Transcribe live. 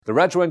The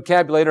Retro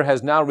Encabulator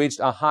has now reached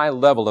a high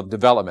level of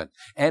development,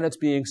 and it's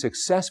being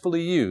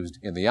successfully used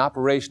in the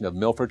operation of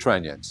Milford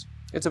Trunnions.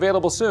 It's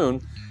available soon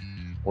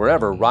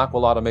wherever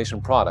Rockwell Automation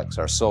products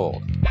are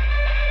sold.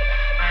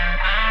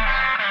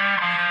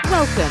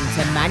 Welcome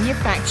to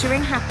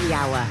Manufacturing Happy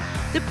Hour,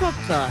 the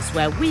podcast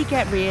where we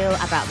get real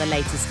about the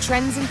latest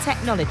trends and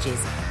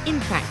technologies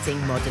impacting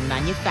modern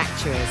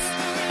manufacturers.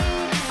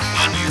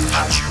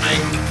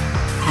 Manufacturing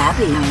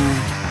Happy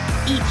Hour.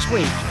 Each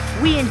week,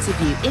 we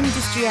interview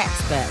industry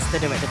experts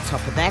that are at the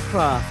top of their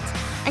craft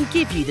and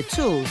give you the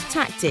tools,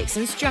 tactics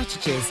and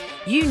strategies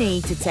you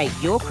need to take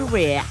your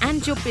career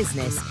and your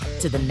business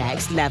to the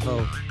next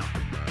level.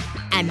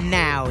 And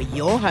now,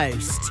 your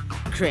host,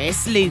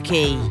 Chris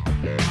Lukey.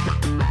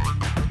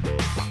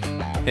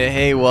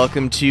 Hey,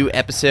 welcome to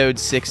episode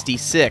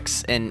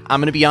 66. And I'm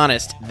going to be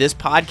honest, this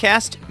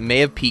podcast may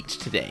have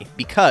peaked today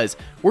because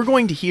we're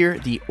going to hear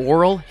the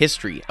oral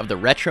history of the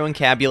Retro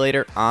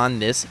Encabulator on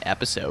this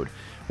episode.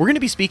 We're going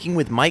to be speaking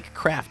with Mike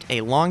Kraft,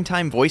 a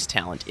longtime voice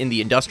talent in the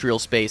industrial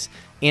space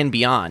and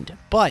beyond,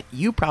 but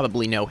you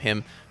probably know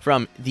him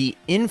from the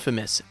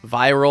infamous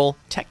viral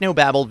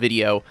Technobabble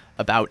video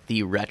about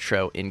the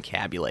Retro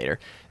Encabulator.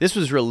 This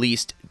was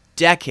released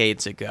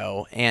decades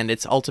ago, and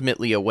it's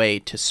ultimately a way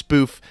to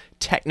spoof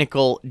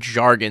technical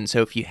jargon.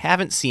 So if you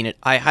haven't seen it,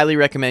 I highly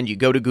recommend you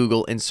go to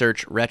Google and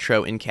search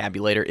Retro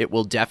Encabulator. It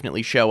will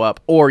definitely show up,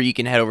 or you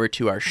can head over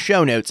to our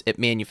show notes at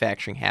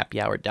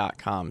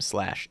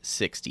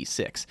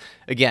manufacturinghappyhour.com/66.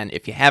 Again,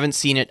 if you haven't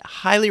seen it,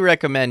 highly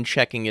recommend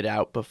checking it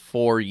out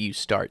before you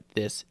start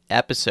this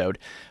episode.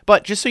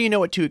 But just so you know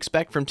what to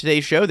expect from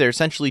today's show, there are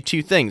essentially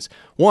two things.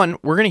 One,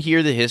 we're going to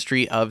hear the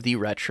history of the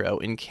Retro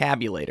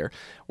Encabulator.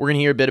 We're going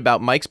to hear a bit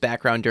about Mike's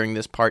background during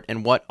this part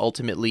and what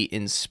ultimately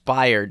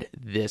inspired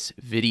this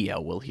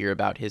video. We'll hear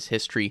about his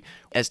history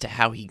as to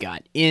how he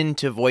got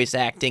into voice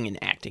acting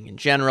and acting in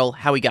general,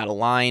 how he got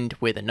aligned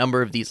with a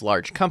number of these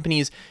large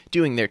companies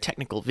doing their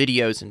technical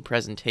videos and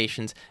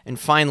presentations, and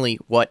finally,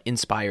 what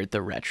inspired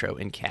the Retro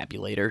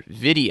Encabulator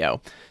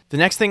video. The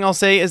next thing I'll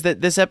say is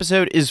that this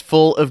episode is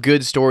full of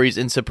good stories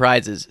and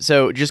surprises,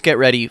 so just get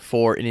ready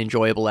for an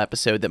enjoyable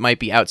episode that might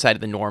be outside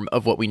of the norm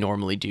of what we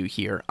normally do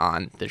here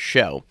on the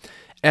show.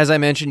 As I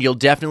mentioned, you'll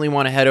definitely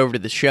want to head over to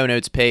the show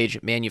notes page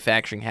at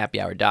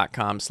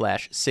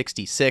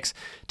manufacturinghappyhour.com/66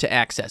 to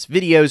access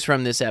videos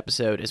from this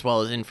episode, as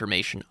well as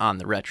information on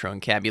the Retro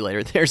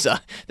Encabulator. There's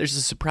a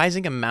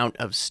surprising amount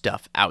of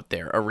stuff out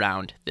there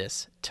around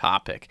this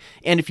topic.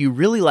 And if you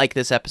really like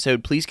this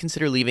episode, please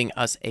consider leaving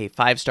us a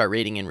 5-star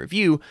rating and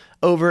review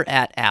over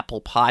at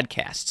Apple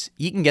Podcasts.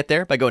 You can get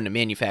there by going to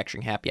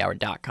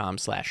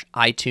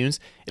manufacturinghappyhour.com/iTunes.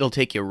 It'll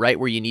take you right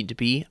where you need to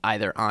be,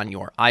 either on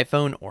your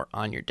iPhone or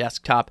on your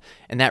desktop.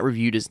 And that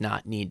review does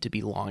not need to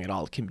be long at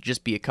all. It can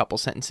just be a couple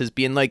sentences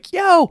being like,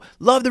 yo,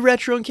 love the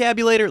Retro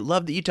Encabulator.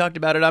 Love that you talked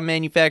about it on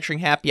Manufacturing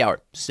Happy Hour.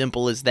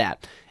 Simple as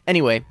that.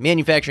 Anyway,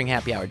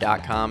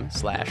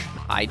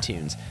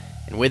 manufacturinghappyhour.com/iTunes.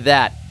 And with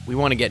that, we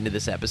want to get into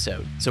this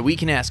episode so we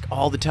can ask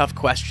all the tough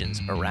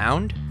questions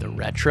around the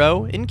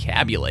Retro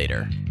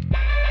Encabulator.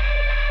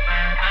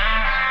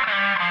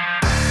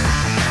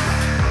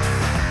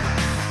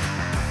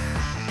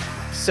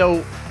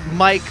 So,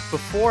 Mike,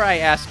 before I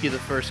ask you the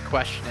first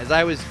question, as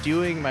I was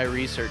doing my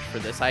research for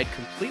this, I'd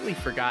completely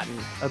forgotten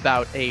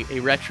about a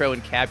Retro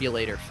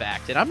Encabulator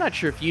fact. And I'm not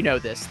sure if you know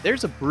this.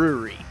 There's a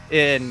brewery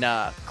in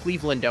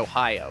Cleveland,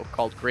 Ohio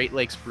called Great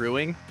Lakes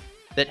Brewing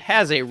that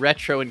has a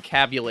Retro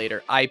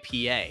Encabulator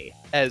IPA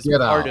as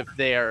part of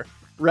their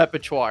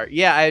repertoire.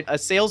 Yeah, a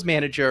sales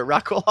manager at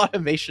Rockwell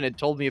Automation had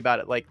told me about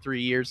it like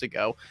 3 years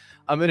ago.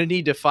 I'm going to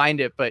need to find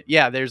it, but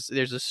yeah, there's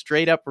a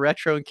straight up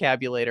Retro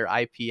Encabulator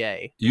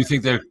IPA. You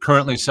think they're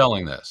currently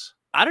selling this?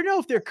 I don't know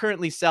if they're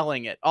currently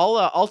selling it.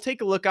 I'll take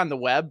a look on the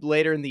web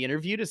later in the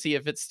interview to see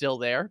if it's still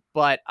there,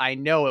 but I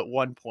know at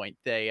one point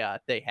they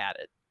had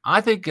it. I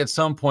think at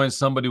some point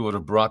somebody would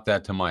have brought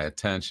that to my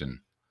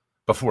attention.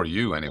 Before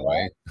you,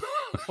 anyway.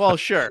 Well,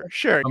 sure.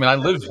 I mean, I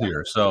live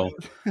here, so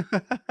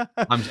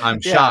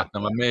I'm shocked.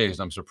 I'm amazed.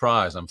 I'm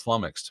surprised. I'm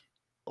flummoxed.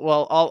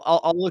 Well,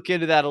 I'll look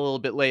into that a little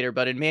bit later.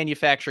 But in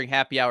Manufacturing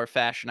Happy Hour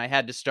fashion, I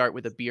had to start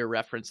with a beer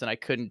reference, and I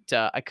couldn't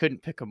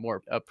pick a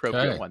more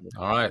appropriate one.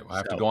 All right, I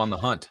have to go on the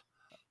hunt.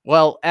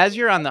 Well, as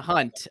you're on the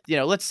hunt,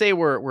 let's say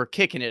we're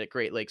kicking it at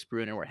Great Lakes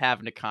Brewing and we're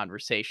having a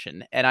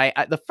conversation. And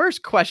I the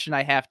first question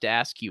I have to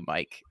ask you,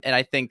 Mike, and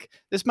I think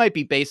this might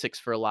be basics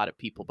for a lot of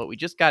people, but we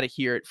just got to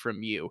hear it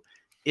from you.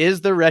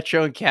 Is the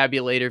Retro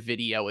Encabulator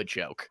video a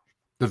joke?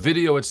 The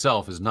video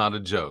itself is not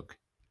a joke.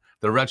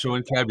 The Retro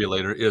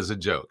Encabulator is a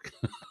joke.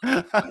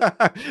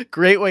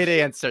 Great way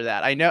to answer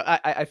that. I know.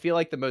 I feel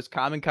like the most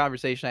common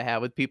conversation I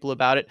have with people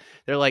about it,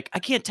 they're like, I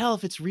can't tell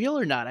if it's real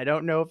or not. I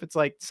don't know if it's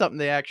like something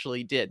they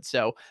actually did.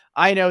 So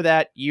I know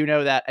that, you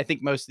know that. I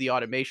think most of the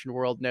automation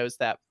world knows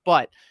that.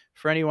 But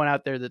for anyone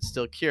out there that's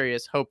still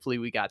curious, hopefully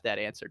we got that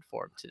answered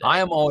for them today. I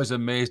am always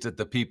amazed at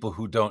the people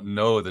who don't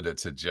know that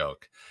it's a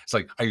joke. It's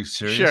like, are you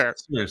serious? Sure.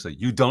 Seriously,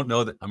 you don't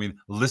know that? I mean,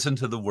 listen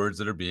to the words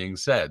that are being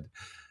said.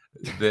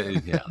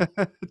 If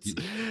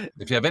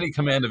you have any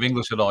command of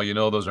English at all, you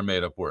know those are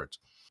made up words.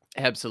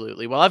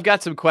 Absolutely. Well, I've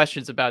got some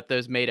questions about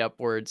those made up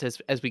words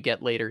as we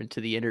get later into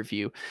the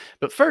interview.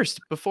 But first,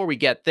 before we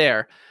get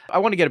there, I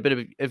want to get a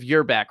bit of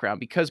your background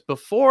because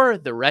before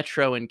the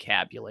Retro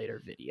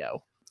Encabulator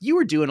video, you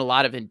were doing a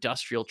lot of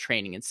industrial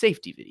training and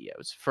safety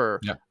videos for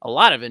Yeah. a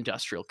lot of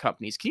industrial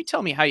companies. Can you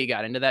tell me how you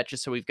got into that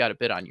just so we've got a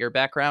bit on your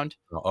background?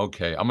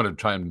 Okay, I'm going to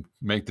try and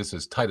make this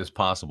as tight as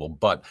possible.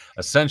 But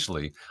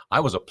essentially, I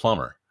was a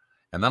plumber,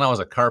 and then I was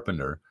a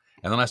carpenter,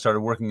 and then I started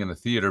working in the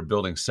theater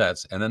building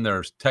sets. And then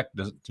their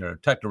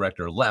tech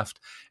director left,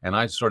 and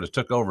I sort of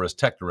took over as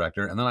tech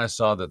director. And then I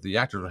saw that the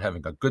actors were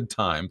having a good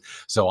time,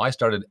 so I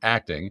started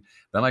acting.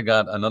 Then I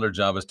got another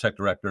job as tech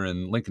director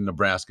in Lincoln,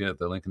 Nebraska, at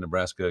the Lincoln,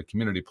 Nebraska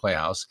Community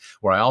Playhouse,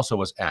 where I also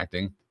was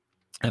acting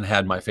and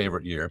had my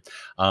favorite year.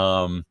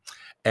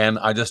 And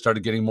I just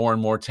started getting more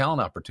and more talent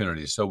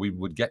opportunities. So we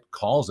would get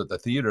calls at the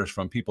theaters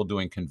from people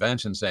doing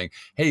conventions saying,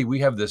 hey, we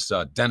have this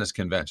dentist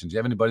convention. Do you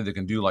have anybody that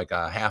can do like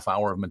a half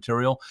hour of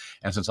material?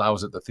 And since I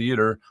was at the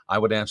theater, I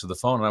would answer the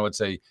phone and I would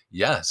say,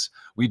 yes,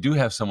 we do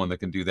have someone that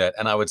can do that.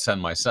 And I would send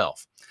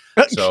myself.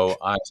 So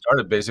I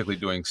started basically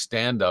doing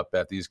stand-up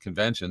at these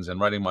conventions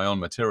and writing my own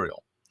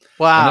material.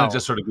 And then Wow. it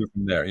just sort of grew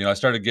from there. I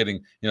started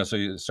getting, so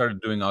you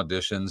started doing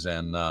auditions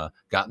and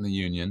got in the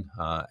union,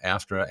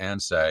 AFTRA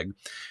and SAG.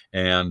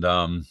 And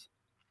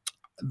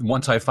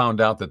once I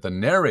found out that the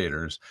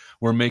narrators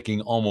were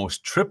making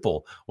almost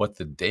triple what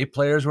the day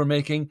players were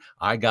making,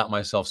 I got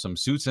myself some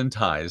suits and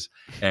ties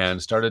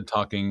and started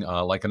talking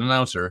like an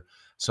announcer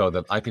so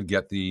that I could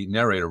get the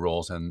narrator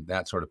roles, and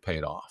that sort of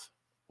paid off.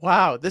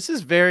 Wow, this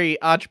is very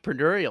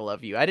entrepreneurial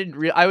of you.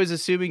 I was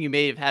assuming you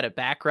may have had a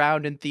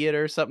background in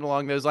theater or something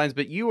along those lines,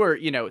 but you were,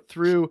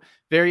 through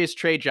various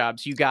trade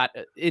jobs, you got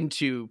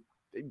into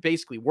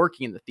basically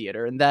working in the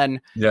theater and then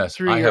Yes,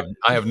 through I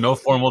have no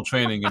formal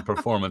training in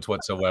performance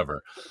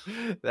whatsoever.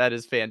 that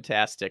is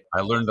fantastic. I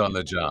learned on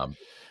the job.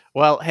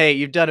 Well, hey,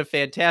 you've done a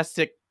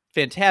fantastic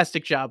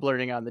job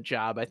learning on the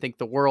job. I think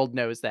the world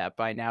knows that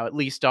by now, at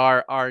least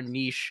our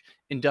niche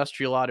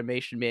industrial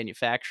automation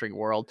manufacturing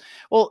world.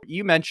 Well,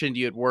 you mentioned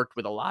you had worked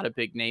with a lot of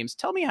big names.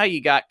 Tell me how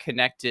you got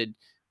connected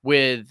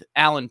with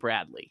Alan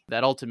Bradley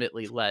that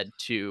ultimately led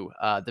to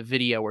the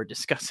video we're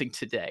discussing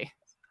today.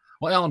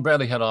 Well, Alan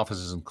Bradley had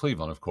offices in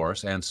Cleveland, of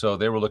course, and so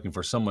they were looking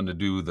for someone to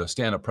do the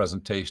stand-up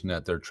presentation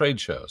at their trade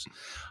shows.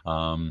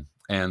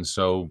 And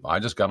so I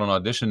just got an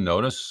audition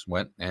notice,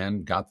 went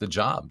and got the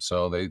job.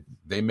 So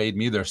they made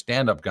me their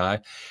stand-up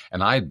guy,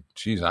 and I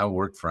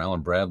worked for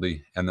Alan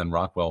Bradley and then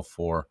Rockwell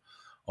for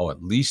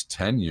at least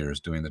 10 years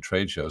doing the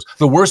trade shows.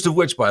 The worst of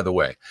which, by the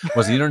way,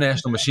 was the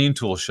International Machine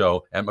Tool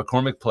Show at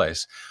McCormick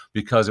Place,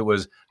 because it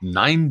was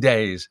 9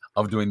 days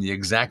of doing the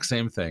exact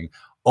same thing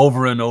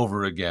over and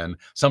over again,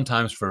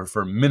 sometimes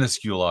for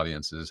minuscule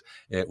audiences.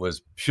 It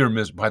was pure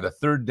misery. By the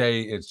third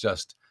day, it's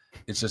just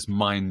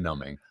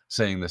mind-numbing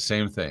saying the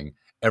same thing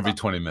every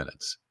 20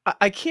 minutes.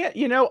 I can't,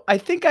 I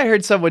think I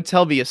heard someone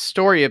tell me a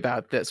story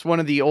about this. One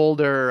of the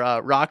older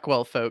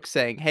Rockwell folks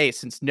saying, hey,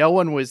 since no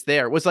one was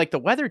there, was like the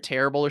weather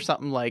terrible or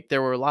something? Like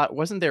there were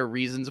wasn't there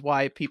reasons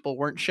why people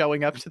weren't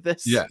showing up to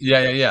this? Yeah.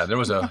 There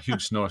was a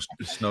huge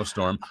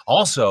snowstorm.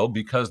 Also,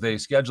 because they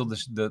scheduled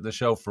the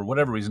show for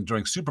whatever reason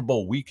during Super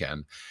Bowl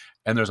weekend.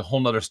 And there's a whole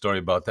nother story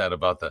about that,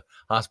 about the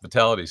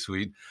hospitality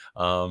suite.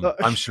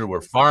 I'm sure we're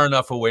far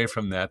enough away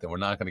from that we're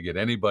not going to get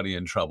anybody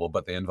in trouble,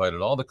 but they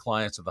invited all the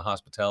clients to the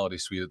hospitality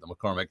suite at the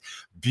McCormick.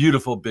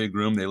 Beautiful big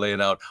room. They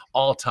laid out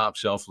all top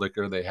shelf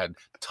liquor. They had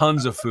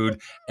tons of food.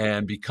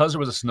 And because there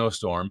was a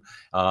snowstorm,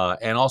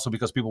 and also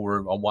because people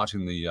were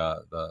watching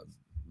the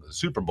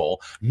Super Bowl,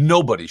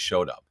 nobody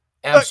showed up.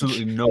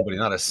 Absolutely nobody,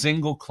 not a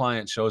single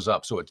client shows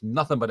up. So it's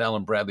nothing but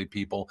Alan Bradley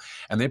people.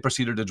 And they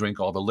proceeded to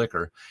drink all the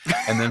liquor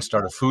and then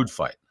start a food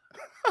fight.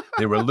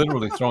 They were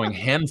literally throwing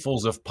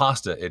handfuls of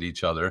pasta at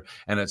each other,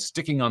 and it's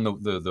sticking on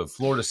the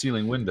floor to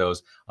ceiling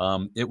windows.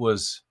 It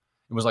was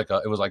like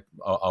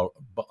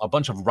a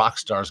bunch of rock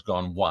stars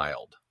gone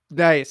wild.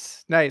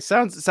 Nice.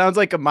 Sounds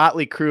like a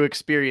Motley Crue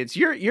experience.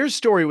 Your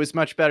story was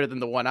much better than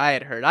the one I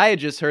had heard. I had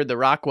just heard the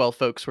Rockwell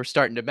folks were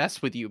starting to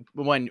mess with you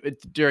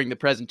during the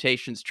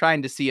presentations,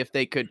 trying to see if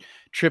they could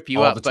trip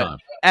you up. But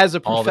as a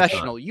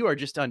professional, you are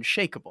just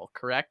unshakable,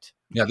 correct?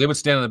 Yeah, they would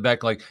stand in the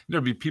back, like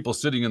there'd be people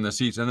sitting in the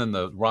seats, and then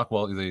the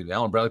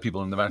Alan Bradley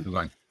people in the back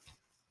going,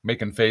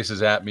 making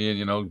faces at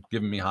me and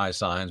giving me high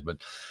signs. But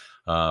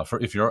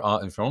if you're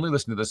only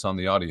listening to this on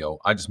the audio,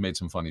 I just made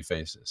some funny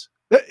faces.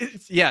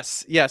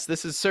 Yes.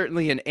 This is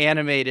certainly an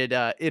animated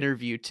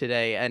interview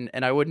today,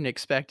 and I wouldn't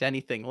expect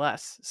anything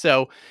less.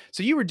 So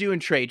you were doing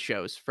trade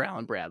shows for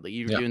Alan Bradley.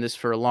 You were doing this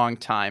for a long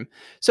time.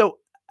 So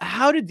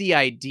how did the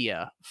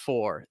idea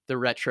for the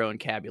Retro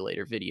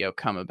Encabulator video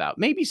come about?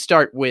 Maybe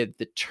start with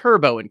the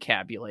Turbo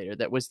Encabulator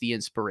that was the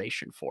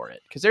inspiration for it,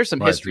 because there's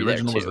some history there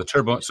too. The original was the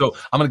Turbo. So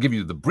I'm going to give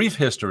you the brief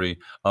history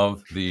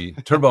of the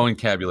Turbo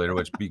Encabulator,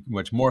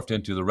 which morphed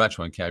into the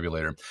Retro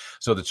Encabulator.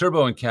 So the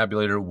Turbo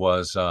Encabulator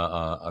was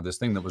this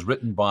thing that was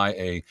written by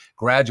a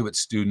graduate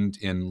student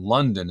in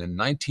London in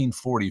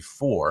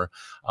 1944,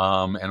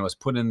 and was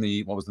put in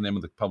what was the name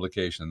of the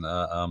publication?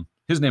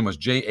 His name was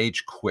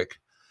J.H. Quick.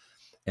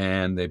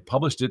 and they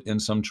published it in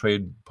some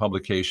trade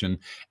publication.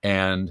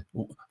 And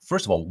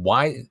first of all,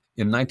 why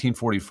in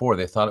 1944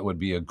 they thought it would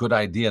be a good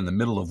idea in the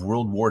middle of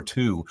World War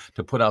II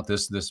to put out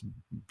this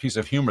piece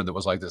of humor that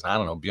was like this, I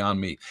don't know,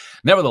 beyond me.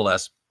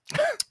 Nevertheless,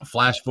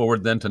 flash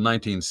forward then to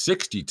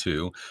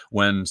 1962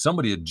 when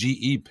somebody at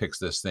GE picks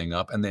this thing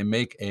up and they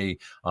make a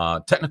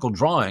technical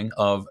drawing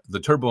of the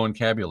turbo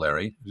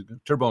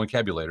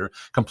encabulator,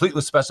 complete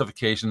with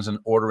specifications and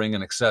ordering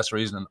and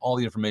accessories and all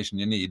the information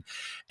you need.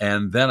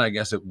 And then I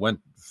guess it went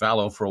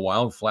fallow for a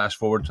while. Flash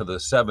forward to the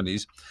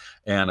 70s,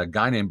 and a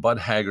guy named Bud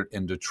Haggart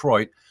in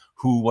Detroit,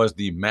 who was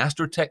the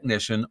master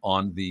technician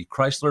on the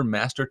Chrysler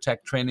Master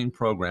Tech training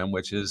program,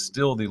 which is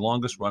still the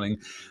longest running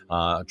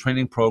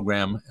training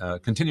program,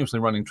 continuously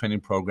running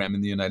training program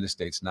in the United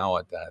States now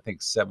at, I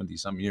think, 70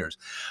 some years.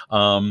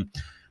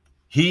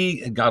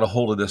 He got a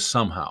hold of this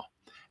somehow.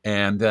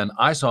 And then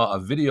I saw a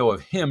video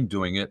of him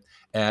doing it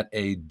at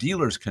a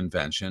dealer's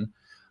convention.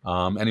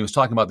 And he was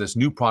talking about this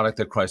new product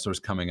that Chrysler is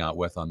coming out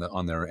with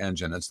on their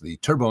engine. It's the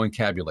turbo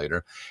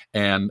encabulator.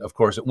 And of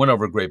course, it went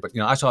over great. But,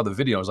 I saw the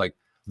video. I was like,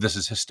 this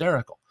is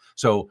hysterical.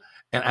 So,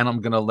 and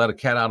I'm going to let a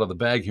cat out of the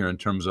bag here in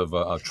terms of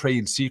a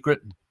trade secret,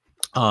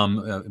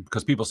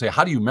 because people say,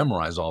 how do you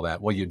memorize all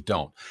that? Well, you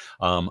don't.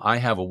 I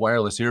have a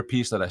wireless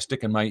earpiece that I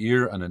stick in my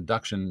ear, an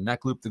induction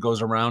neck loop that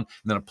goes around,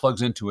 and then it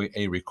plugs into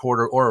a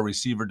recorder or a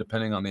receiver,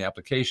 depending on the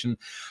application.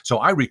 So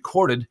I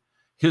recorded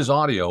his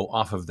audio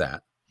off of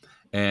that.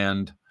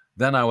 And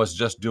then I was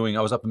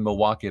up in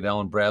Milwaukee at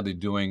Allen Bradley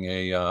doing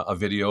a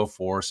video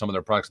for some of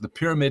their products, the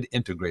Pyramid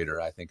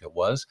Integrator, I think it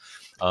was,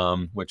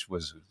 which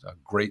was a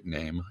great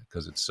name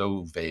because it's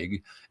so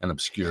vague and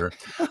obscure.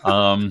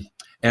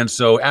 And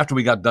so after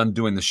we got done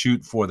doing the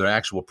shoot for their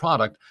actual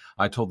product,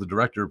 I told the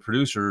director,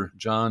 producer,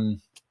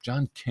 John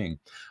King,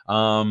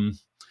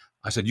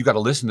 I said, you got to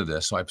listen to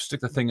this. So I stick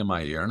the thing in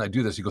my ear and I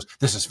do this. He goes,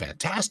 this is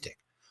fantastic.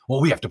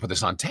 Well, we have to put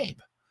this on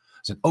tape.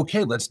 I said,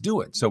 okay, let's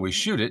do it. So we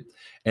shoot it.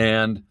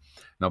 And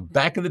now,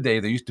 back in the day,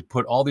 they used to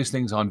put all these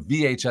things on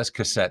VHS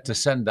cassette to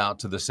send out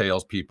to the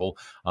salespeople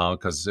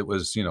because it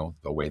was,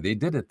 the way they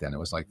did it then. It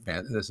was like,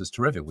 man, this is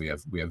terrific. We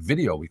have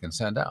video we can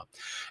send out.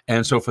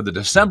 And so for the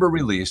December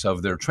release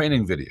of their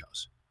training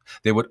videos,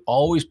 they would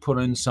always put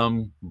in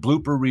some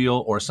blooper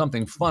reel or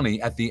something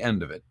funny at the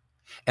end of it.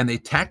 And they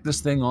tacked this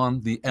thing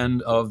on the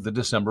end of the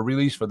December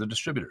release for the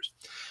distributors.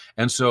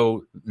 And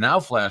so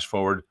now flash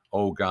forward,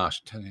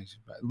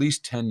 at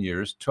least 10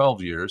 years,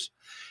 12 years.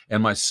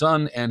 And my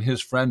son and his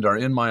friend are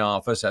in my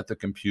office at the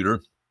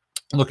computer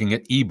looking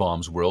at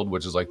E-Bombs World,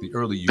 which is like the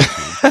early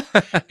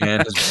YouTube.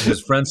 And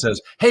his friend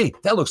says, hey,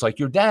 that looks like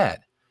your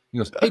dad. He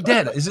goes, hey,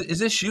 Dad, is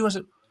this you? I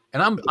said,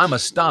 and I'm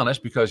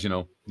astonished because,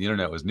 the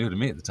internet was new to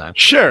me at the time.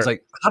 Sure. It's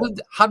like,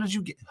 how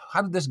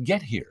did this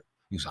get here?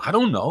 He said, I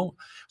don't know.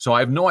 So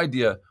I have no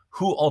idea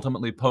who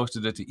ultimately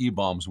posted it to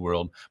E-Bombs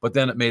World, but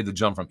then it made the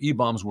jump from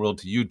E-Bombs World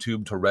to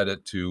YouTube to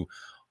Reddit to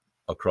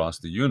across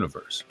the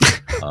universe.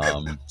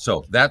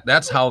 So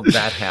that's how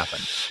that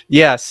happened.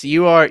 Yes,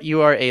 you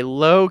are a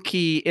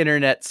low-key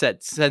internet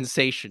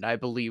sensation, I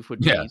believe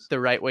would be the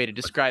right way to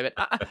describe it.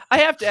 I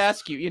have to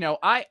ask you,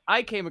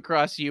 I came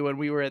across you when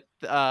we were at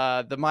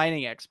the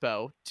Mining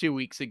Expo 2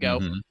 weeks ago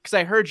because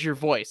I heard your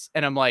voice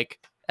and I'm like,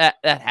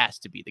 that has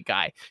to be the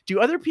guy. Do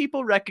other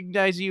people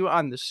recognize you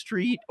on the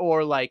street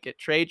or like at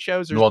trade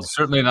shows? Well,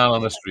 certainly not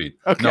on the street.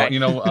 Okay.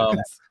 No,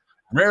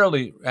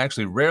 rarely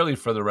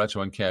for the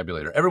Retro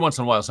Encabulator. Every once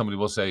in a while, somebody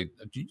will say,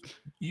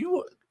 are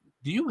you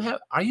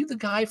the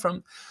guy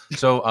from?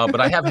 So, but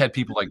I have had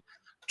people like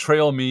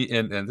trail me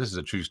in, and this is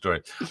a true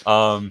story.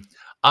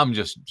 I'm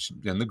just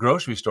in the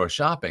grocery store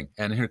shopping,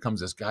 and here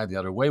comes this guy the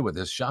other way with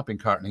his shopping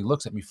cart, and he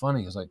looks at me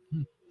funny. He's like,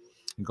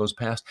 He goes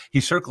past, he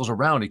circles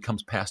around, he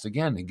comes past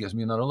again, he gives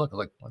me another look. I'm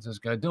like, what's this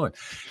guy doing?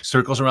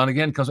 Circles around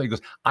again, comes, he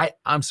goes,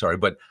 I'm sorry,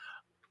 but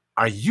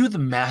are you the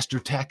Master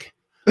Tech?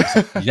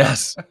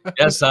 Yes,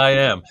 I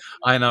am.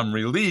 And I'm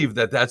relieved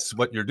that that's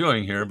what you're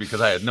doing here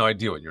because I had no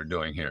idea what you're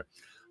doing here.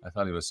 I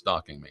thought he was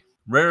stalking me.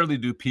 Rarely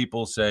do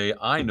people say,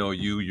 I know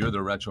you're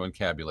the Retro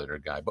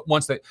Encabulator guy. But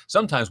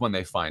sometimes when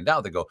they find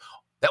out, they go,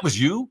 that was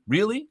you?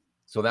 Really?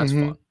 So that's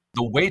fun.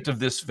 The weight of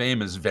this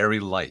fame is very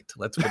light.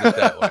 Let's put it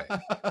that way.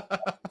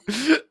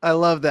 I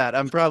love that.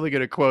 I'm probably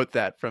going to quote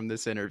that from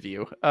this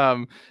interview.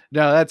 No,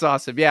 that's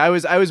awesome. Yeah, I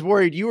was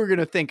worried you were going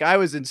to think I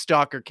was in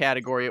stalker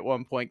category at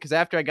one point because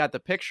after I got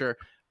the picture,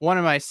 one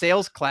of my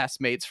sales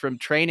classmates from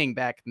training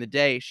back in the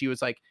day, she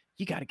was like,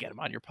 you got to get him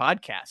on your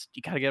podcast.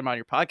 I'm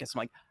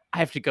like, I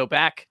have to go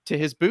back to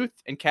his booth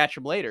and catch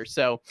him later.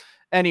 So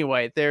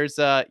anyway, there's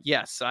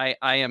yes, I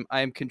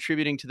am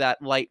contributing to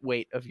that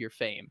lightweight of your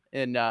fame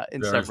in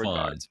some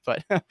regards.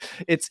 But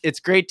it's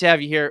great to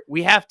have you here.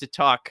 We have to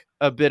talk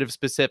a bit of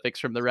specifics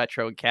from the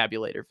Retro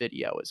Encabulator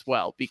video as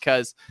well,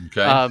 because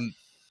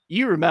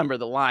you remember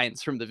the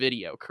lines from the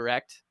video,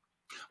 correct?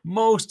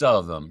 Most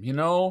of them,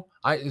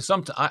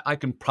 I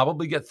can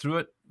probably get through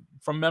it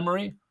from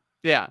memory.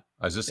 Yeah.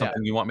 Is this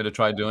something you want me to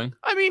try doing?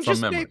 I mean,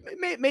 just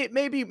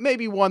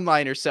maybe one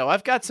line or so.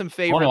 I've got some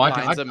favorite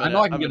lines. I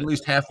know I can get at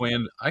least halfway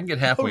in. I can get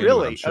halfway. Oh,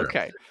 really? Into it, I'm sure.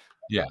 Okay.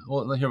 Yeah,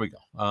 well, here we go.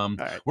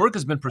 right. Work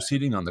has been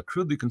proceeding on the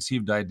crudely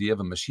conceived idea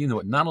of a machine that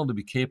would not only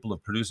be capable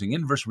of producing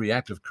inverse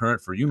reactive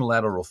current for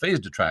unilateral phase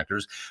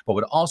detractors, but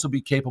would also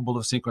be capable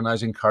of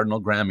synchronizing cardinal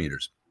gram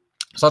meters.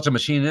 Such a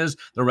machine is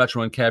the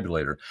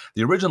retroencabulator.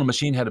 The original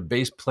machine had a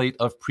base plate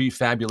of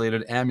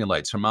prefabulated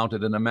amulite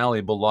surmounted in a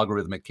malleable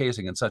logarithmic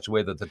casing in such a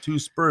way that the two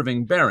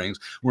spurving bearings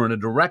were in a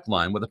direct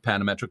line with a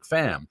panametric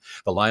fan.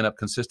 The lineup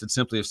consisted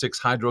simply of 6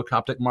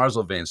 hydrocoptic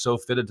Marsal vanes so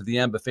fitted to the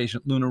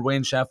ambifacient lunar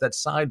wane shaft that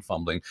side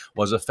fumbling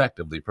was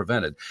effectively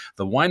prevented.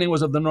 The winding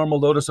was of the normal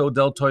Lotus O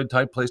deltoid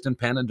type placed in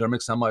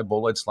panadermic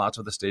semiboloid slots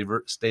of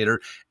the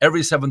stator,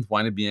 every 7th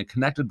winding being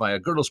connected by a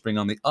girdle spring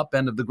on the up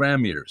end of the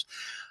gram meters.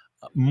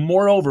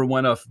 Moreover,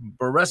 when a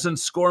fluorescent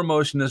score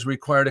motion is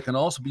required, it can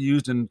also be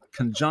used in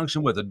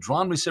conjunction with a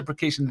drawn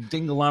reciprocation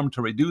dingle arm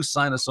to reduce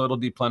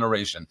sinusoidal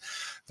depleneration.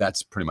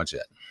 That's pretty much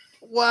it.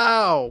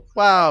 Wow.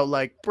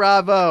 Like,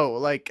 bravo.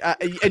 Like,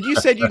 and you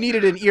said you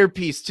needed an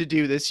earpiece to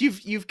do this.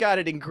 You've got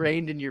it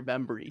ingrained in your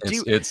memory.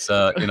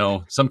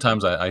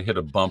 Sometimes I hit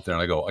a bump there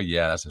and I go, oh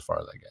yeah, that's as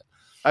far as I get.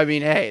 I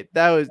mean, hey,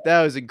 that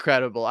was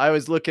incredible. I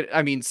was looking,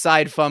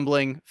 side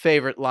fumbling,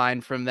 favorite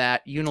line from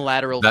that,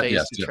 unilateral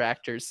phase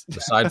detractors. The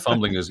side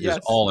fumbling is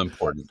all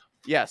important.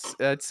 Yes,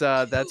 that's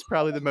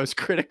probably the most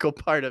critical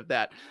part of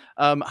that.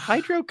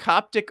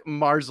 Hydrocoptic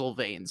Marsal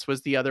vanes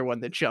was the other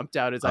one that jumped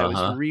out as I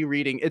was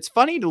rereading. It's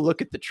funny to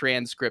look at the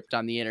transcript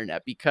on the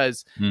internet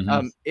because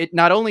it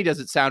not only does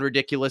it sound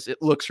ridiculous, it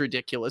looks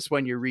ridiculous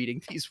when you're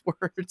reading these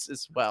words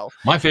as well.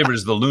 My favorite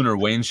is the lunar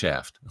wane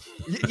shaft.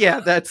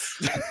 Yeah,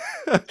 that's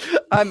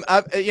I'm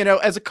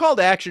as a call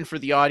to action for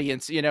the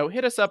audience,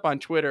 hit us up on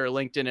Twitter or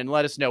LinkedIn and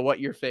let us know what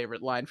your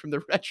favorite line from the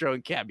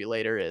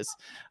retroencabulator is.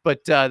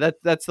 But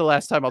that's the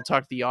last time I'll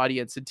talk to the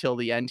audience until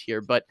the end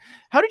here. But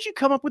how did you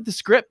come up with the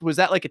script? Was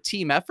that like a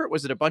team effort?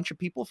 Was it a bunch of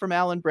people from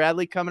Alan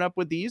Bradley coming up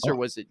with these, or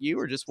was it you,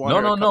 or just one?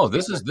 No.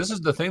 This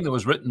is the thing that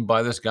was written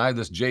by this guy,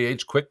 this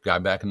J.H. Quick guy,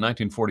 back in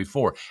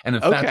 1944. And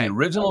in fact, the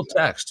original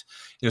text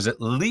is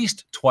at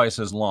least twice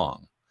as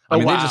long.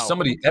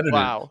 Somebody edited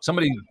it.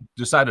 Somebody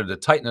decided to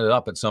tighten it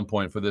up at some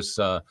point for this,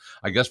 I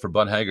guess for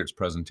Bud Haggart's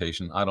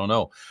presentation. I don't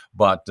know.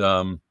 But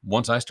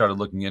once I started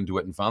looking into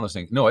it and found this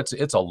thing, no,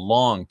 it's a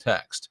long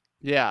text.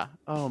 Yeah.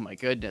 Oh my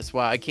goodness.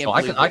 Wow. I can't. So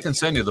I can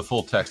send you the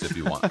full text if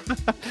you want.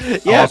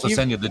 Yeah. I'll also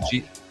send you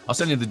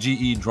the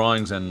GE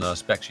drawings and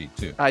spec sheet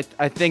too. I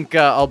think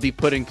I'll be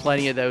putting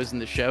plenty of those in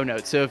the show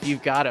notes. So if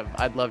you've got them,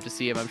 I'd love to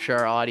see them. I'm sure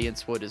our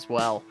audience would as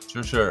well.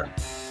 Sure.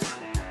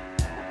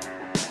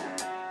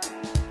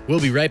 We'll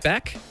be right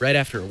back, right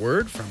after a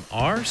word from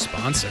our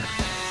sponsor.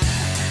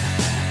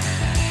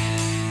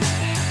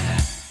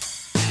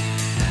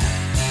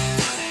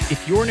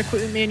 If you're an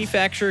equipment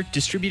manufacturer,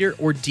 distributor,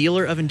 or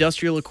dealer of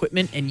industrial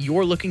equipment and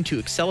you're looking to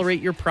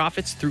accelerate your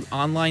profits through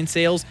online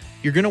sales,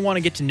 you're going to want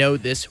to get to know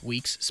this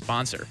week's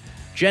sponsor.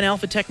 Gen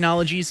Alpha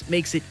Technologies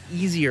makes it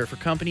easier for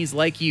companies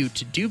like you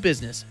to do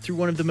business through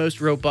one of the most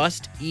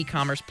robust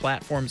e-commerce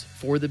platforms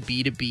for the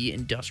B2B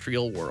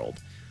industrial world.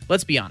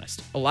 Let's be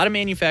honest, a lot of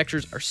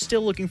manufacturers are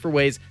still looking for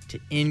ways to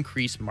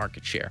increase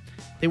market share.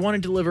 They want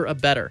to deliver a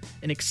better,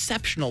 an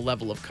exceptional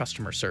level of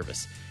customer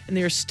service, and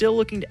they are still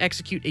looking to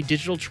execute a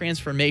digital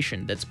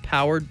transformation that's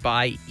powered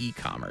by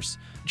e-commerce.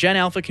 Gen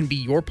Alpha can be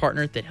your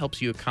partner that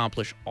helps you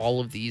accomplish all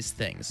of these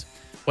things.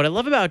 What I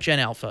love about Gen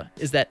Alpha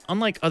is that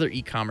unlike other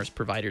e-commerce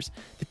providers,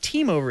 the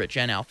team over at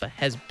Gen Alpha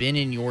has been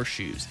in your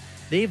shoes.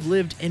 They've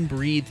lived and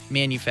breathed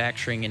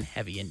manufacturing and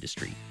heavy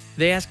industry.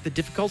 They ask the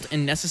difficult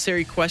and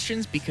necessary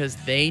questions because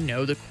they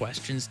know the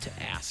questions to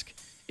ask.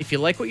 If you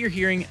like what you're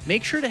hearing,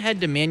 make sure to head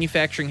to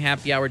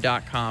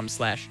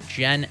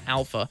manufacturinghappyhour.com/Gen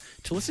Alpha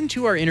to listen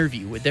to our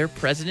interview with their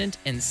president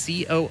and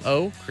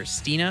COO,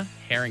 Christina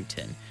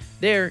Harrington.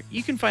 There,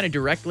 you can find a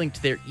direct link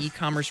to their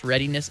e-commerce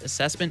readiness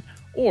assessment,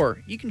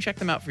 or you can check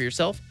them out for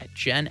yourself at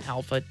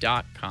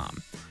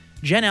genalpha.com.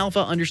 Gen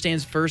Alpha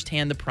understands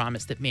firsthand the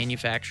promise that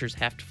manufacturers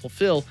have to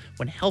fulfill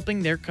when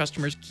helping their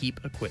customers keep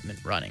equipment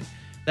running.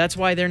 That's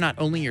why they're not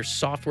only your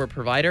software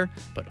provider,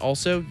 but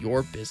also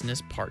your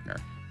business partner.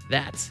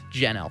 That's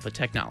Gen Alpha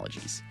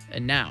Technologies.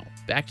 And now,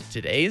 back to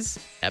today's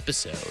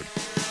episode.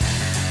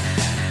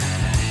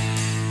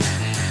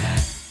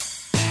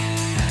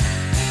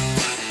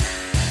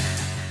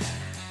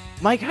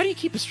 Mike, how do you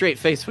keep a straight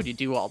face when you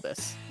do all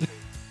this?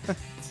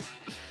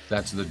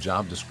 That's the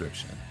job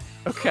description.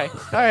 Okay.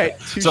 All right.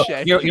 Touche. So,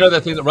 you know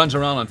that thing that runs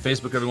around on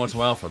Facebook every once in a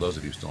while, for those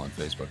of you still on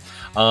Facebook,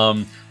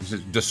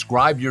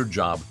 describe your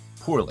job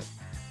poorly.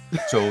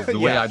 So the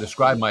way I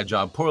describe my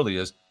job poorly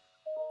is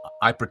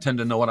I pretend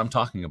to know what I'm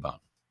talking about.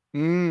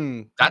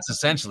 That's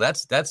essentially,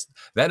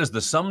 that is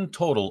the sum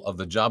total of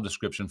the job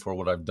description for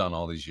what I've done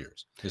all these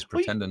years, is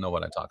pretend to know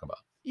what I talk about.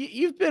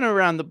 You've been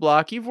around the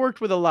block. You've worked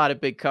with a lot of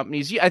big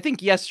companies. I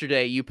think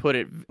yesterday you put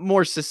it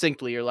more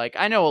succinctly. You're like,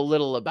 I know a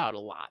little about a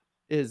lot.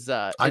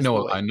 I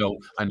know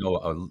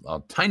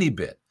a tiny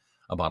bit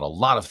about a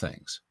lot of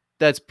things.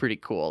 That's pretty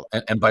cool.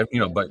 And by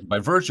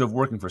virtue of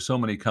working for so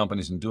many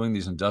companies and doing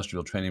these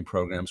industrial training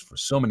programs for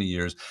so many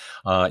years,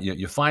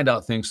 you find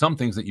out some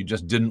things that you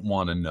just didn't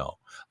want to know.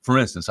 For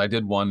instance, I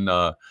did one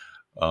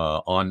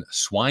on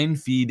swine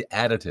feed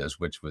additives,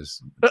 which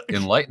was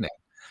enlightening,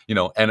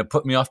 and it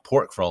put me off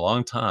pork for a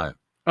long time.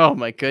 Oh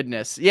my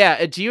goodness.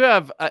 Yeah. Do you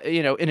have,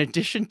 in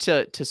addition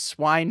to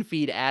swine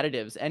feed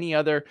additives, any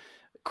other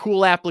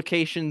cool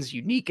applications,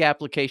 unique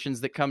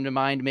applications that come to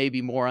mind,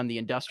 maybe more on the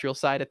industrial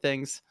side of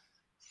things?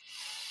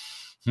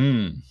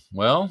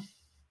 Well,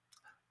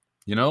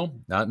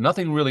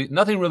 nothing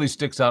really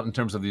sticks out in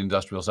terms of the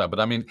industrial side.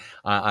 But I mean,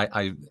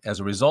 I as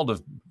a result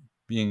of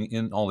being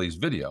in all these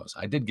videos,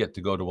 I did get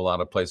to go to a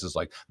lot of places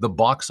like the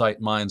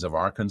bauxite mines of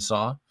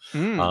Arkansas,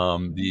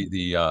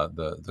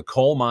 the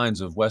coal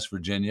mines of West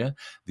Virginia,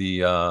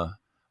 and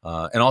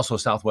also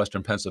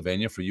southwestern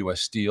Pennsylvania for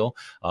U.S. Steel,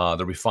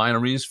 the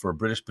refineries for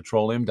British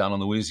Petroleum down in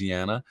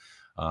Louisiana.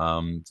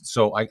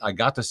 So I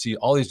got to see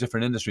all these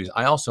different industries.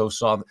 I also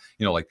saw,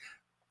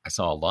 I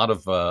saw a lot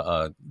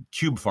of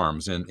cube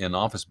farms in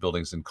office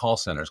buildings and call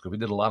centers, because we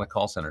did a lot of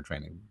call center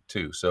training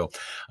too. So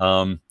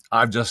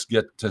I just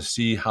get to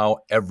see how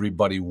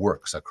everybody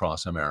works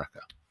across America.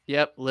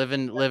 Yep,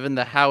 living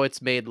the how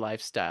it's made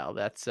lifestyle.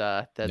 That's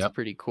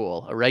pretty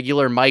cool. A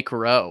regular Mike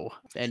Rowe,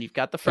 and you've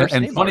got the first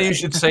name. And funny you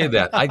should say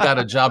that. I got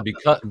a job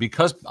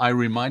because I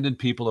reminded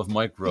people of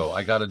Mike Rowe.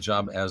 I got a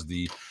job as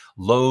the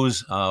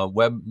Lowe's the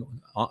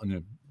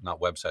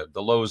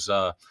Lowe's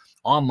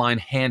online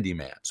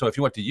handyman. So if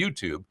you went to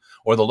YouTube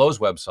or the Lowe's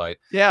website,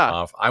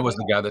 I was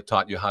the guy that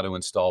taught you how to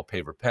install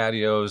paver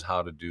patios,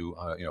 how to do,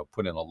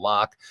 put in a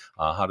lock,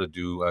 how to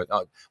do.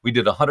 We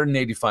did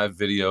 185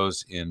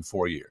 videos in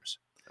 4 years.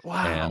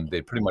 Wow. And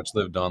they pretty much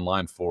lived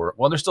online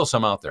there's still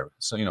some out there.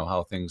 So,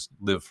 how things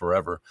live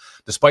forever,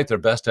 despite their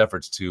best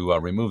efforts to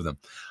remove them.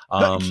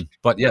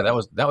 But yeah,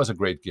 that was a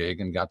great gig,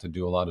 and got to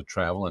do a lot of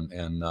travel.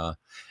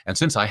 And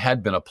since I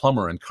had been a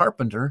plumber and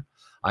carpenter,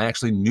 I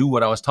actually knew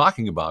what I was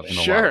talking about in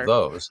a lot of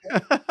those.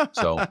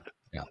 So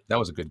yeah, that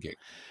was a good gig.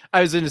 I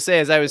was going to say,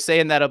 as I was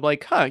saying that, I'm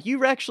like,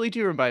 you actually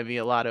do remind me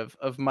a lot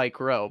of Mike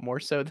Rowe, more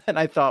so than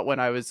I thought when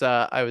I was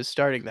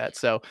starting that.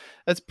 So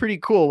that's pretty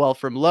cool. Well,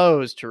 from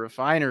Lowe's to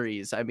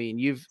refineries, I mean,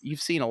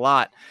 you've seen a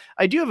lot.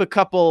 I do have a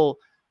couple,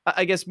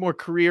 I guess, more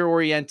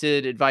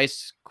career-oriented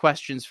advice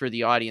questions for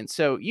the audience.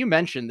 So you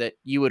mentioned that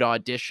you would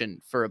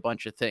audition for a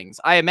bunch of things.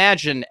 I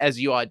imagine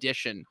as you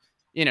audition,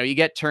 you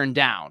get turned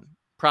down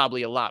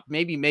probably a lot,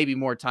 maybe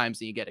more times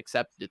than you get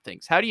accepted to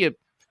things. How do you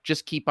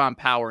just keep on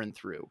powering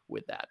through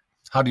with that?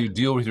 How do you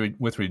deal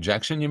with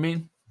rejection, you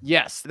mean?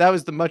 Yes, that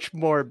was the much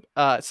more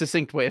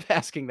succinct way of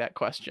asking that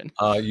question.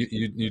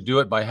 You do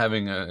it by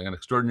having an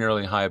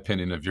extraordinarily high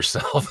opinion of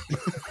yourself.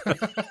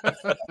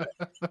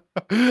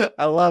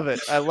 I love it.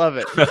 I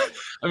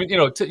mean,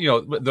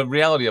 the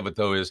reality of it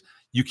though is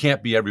you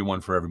can't be everyone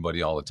for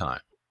everybody all the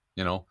time.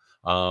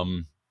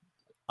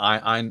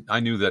 I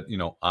knew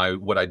that,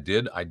 what I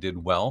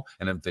did well.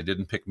 And if they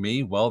didn't pick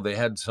me, well, they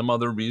had some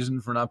other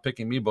reason for not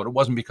picking me, but it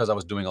wasn't because I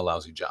was doing a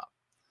lousy job.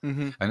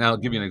 Mm-hmm. And I'll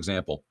give you an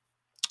example.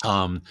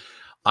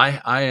 I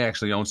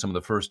actually owned some of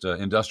the first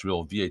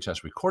industrial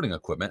VHS recording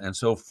equipment. And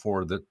so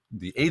for the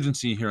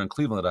agency here in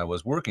Cleveland that I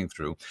was working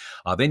through,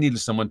 they needed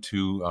someone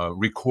to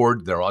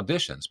record their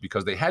auditions,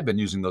 because they had been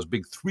using those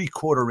big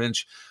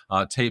 3/4-inch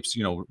tapes,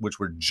 which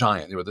were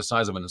giant. They were the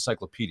size of an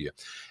encyclopedia.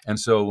 And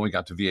so when we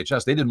got to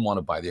VHS, they didn't want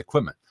to buy the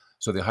equipment.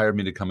 So they hired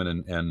me to come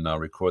in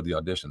and record the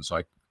audition.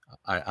 So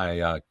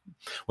I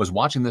was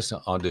watching this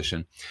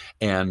audition,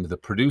 and the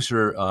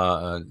producer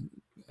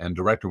and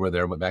director were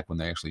there back when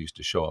they actually used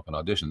to show up in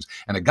auditions.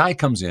 And a guy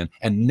comes in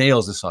and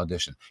nails this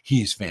audition.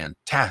 He's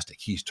fantastic.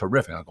 He's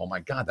terrific. I go, oh my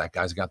God, that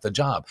guy's got the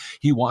job.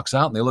 He walks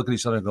out and they look at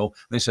each other and go,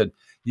 they said,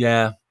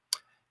 yeah,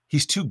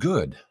 he's too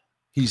good.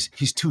 He's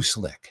too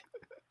slick.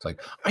 It's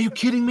like, are you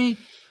kidding me?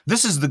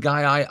 This is the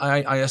guy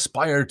I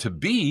aspire to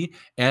be,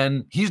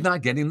 and he's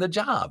not getting the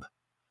job.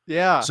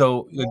 Yeah.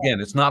 So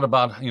again, it's not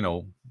about,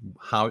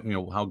 how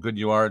good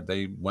you are.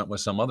 They went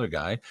with some other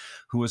guy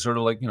who was sort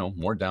of like,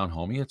 more down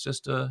homey. It's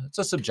just it's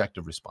a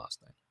subjective response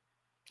thing.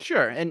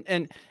 Sure.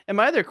 And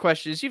my other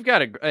question is, you've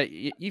got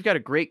a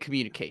great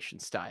communication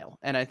style.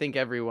 And I think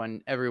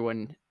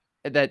everyone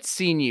that's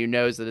seen you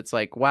knows that it's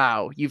like,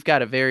 wow, you've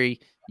got a very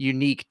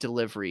unique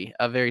delivery,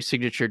 a very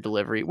signature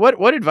delivery.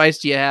 What advice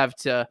do you have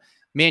to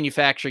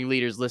manufacturing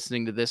leaders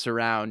listening to this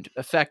around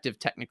effective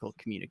technical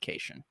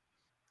communication?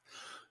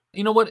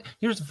 You know what?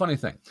 Here's the funny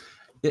thing.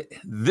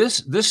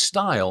 This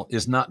style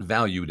is not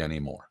valued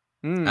anymore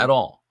at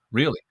all,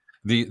 really.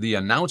 The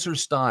announcer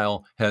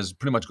style has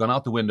pretty much gone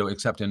out the window,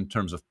 except in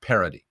terms of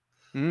parody.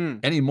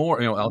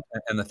 Anymore,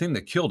 and the thing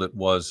that killed it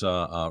was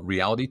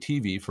reality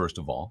TV, first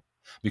of all,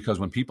 because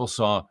when people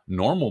saw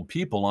normal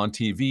people on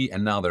TV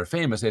and now they're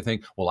famous, they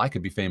think, well, I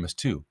could be famous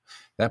too.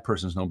 That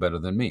person's no better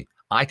than me.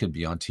 I could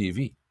be on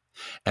TV.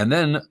 And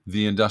then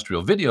the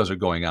industrial videos are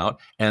going out,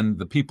 and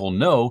the people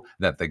know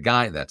that the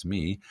guy, that's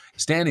me,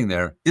 standing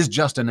there is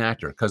just an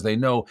actor, because they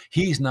know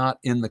he's not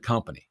in the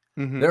company.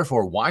 Mm-hmm.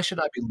 Therefore, why should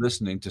I be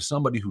listening to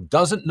somebody who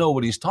doesn't know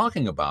what he's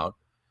talking about,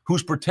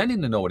 who's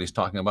pretending to know what he's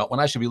talking about, when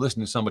I should be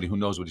listening to somebody who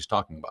knows what he's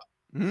talking about?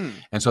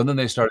 And so then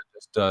they started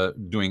just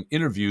doing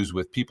interviews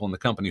with people in the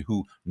company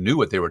who knew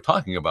what they were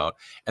talking about,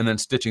 and then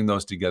stitching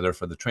those together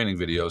for the training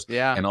videos.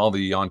 Yeah. And all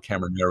the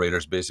on-camera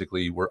narrators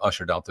basically were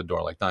ushered out the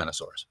door like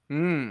dinosaurs.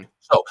 Mm.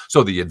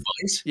 So the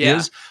advice Yeah.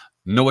 is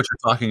know what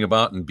you're talking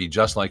about and be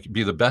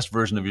the best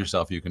version of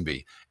yourself you can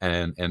be,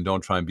 and don't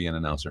try and be an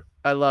announcer.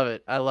 I love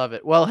it. I love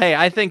it. Well, hey,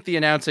 I think the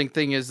announcing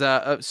thing is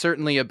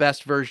certainly a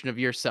best version of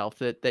yourself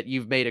that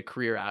you've made a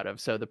career out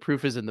of. So the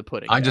proof is in the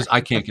pudding.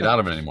 I can't get out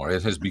of it anymore.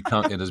 It has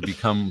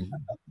become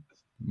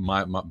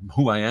my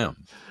who I am.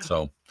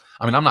 So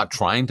I mean, I'm not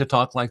trying to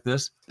talk like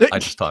this. I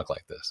just talk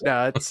like this.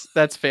 No,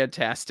 that's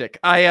fantastic.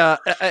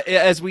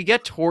 As we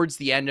get towards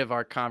the end of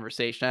our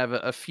conversation, I have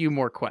a few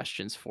more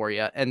questions for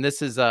you, and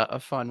this is a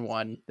fun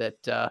one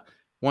that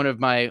one of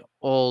my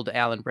old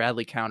Alan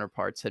Bradley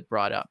counterparts had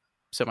brought up.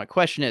 So my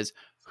question is,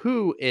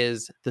 who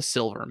is the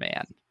Silver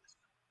Man?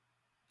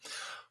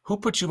 Who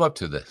put you up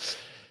to this?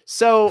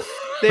 So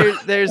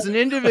there's an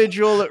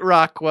individual at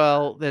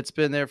Rockwell that's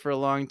been there for a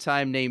long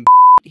time named.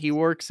 He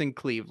works in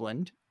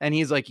Cleveland, and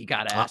he's like, "You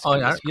got to ask."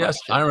 Yes,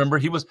 I remember.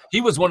 He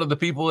was one of the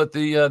people at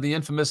the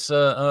infamous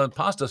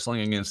pasta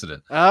slinging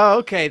incident. Oh,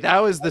 okay,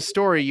 that was the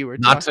story you were.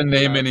 Not to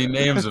name about. any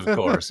names, of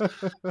course.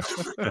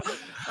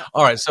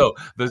 All right, so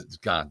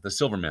the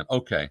Silver Man.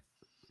 Okay,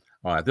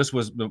 all right. This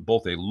was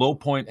both a low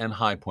point and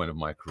high point of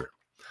my career.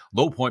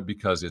 Low point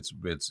because it's.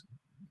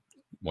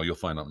 Well, you'll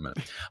find out in a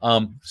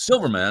minute.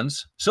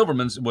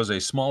 Silverman's was a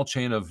small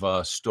chain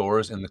of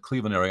stores in the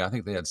Cleveland area. I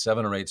think they had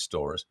 7 or 8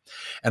 stores.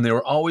 And they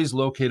were always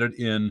located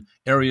in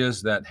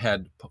areas that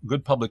had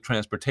good public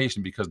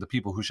transportation because the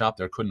people who shopped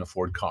there couldn't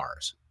afford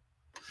cars.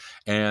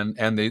 And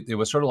it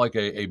was sort of like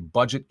a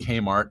budget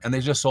Kmart, and they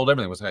just sold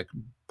everything. It was like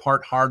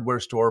part hardware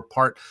store,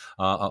 part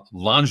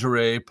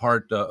lingerie,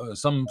 part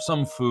some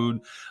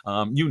food,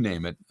 you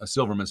name it.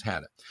 Silverman's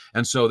had it.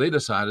 And so they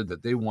decided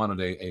that they wanted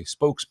a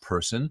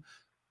spokesperson,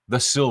 the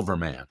Silver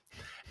Man.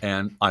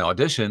 And I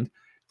auditioned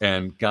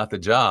and got the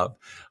job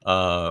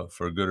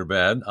for good or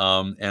bad.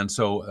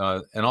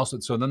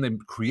 So then they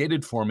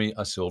created for me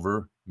a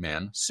Silver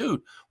Man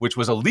suit, which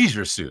was a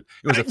leisure suit.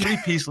 It was a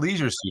 3-piece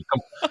leisure suit.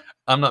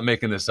 I'm not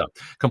making this up.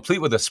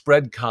 Complete with a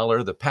spread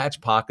collar, the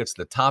patch pockets,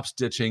 the top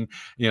stitching,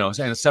 and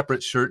a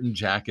separate shirt and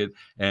jacket.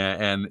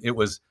 And it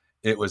was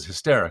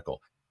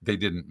hysterical. They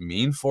didn't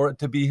mean for it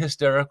to be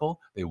hysterical.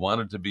 They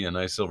wanted it to be a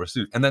nice silver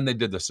suit. And then they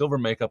did the silver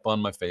makeup on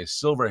my face,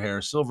 silver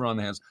hair, silver on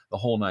the hands, the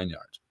whole 9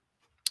 yards.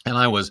 And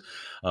I was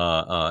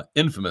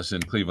infamous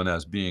in Cleveland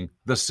as being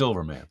the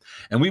Silver Man.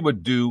 And we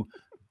would do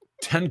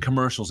 10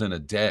 commercials in a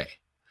day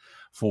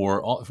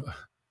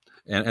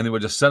and they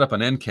would just set up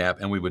an end cap,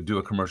 and we would do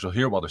a commercial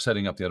here while they're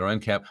setting up the other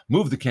end cap,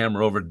 move the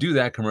camera over, do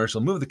that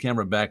commercial, move the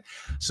camera back.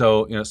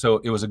 So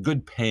it was a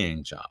good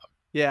paying job.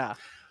 Yeah.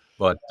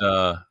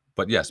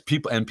 But yes,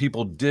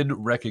 people did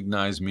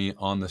recognize me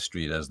on the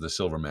street as the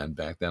Silver Man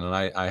back then, and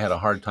I had a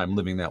hard time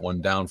living that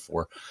one down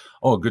for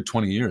a good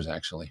 20 years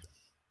actually.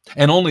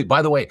 And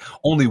by the way,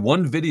 only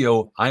one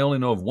video. I only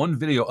know of one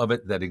video of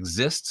it that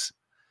exists,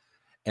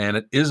 and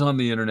it is on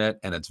the internet,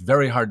 and it's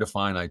very hard to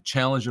find. I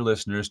challenge your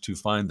listeners to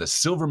find the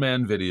Silver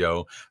Man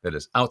video that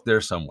is out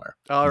there somewhere,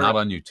 not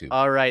on YouTube.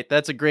 All right.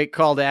 That's a great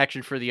call to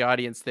action for the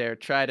audience there.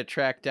 Try to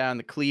track down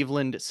the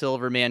Cleveland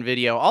Silver Man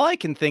video. All I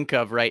can think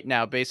of right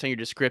now, based on your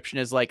description,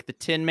 is like the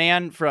Tin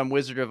Man from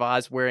Wizard of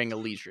Oz wearing a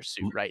leisure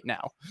suit right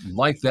now.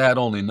 Like that,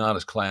 only not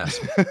as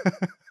classy.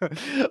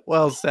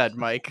 Well said,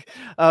 Mike.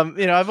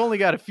 I've only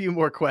got a few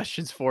more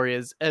questions for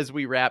you as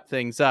we wrap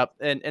things up.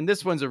 And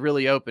this one's a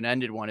really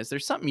open-ended one. Is there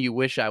something you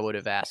wish I would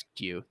have asked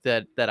you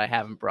that I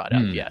haven't brought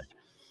up yet?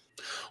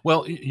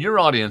 Well, your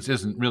audience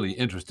isn't really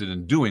interested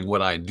in doing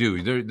what I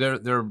do.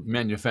 They're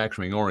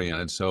manufacturing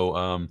oriented. So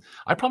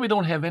I probably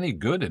don't have any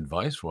good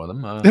advice for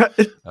them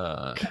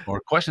or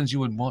questions you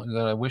would want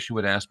that I wish you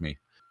would ask me.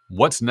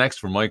 What's next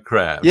for Mike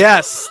Krabs?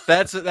 Yes,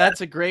 that's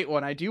a great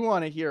one. I do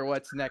want to hear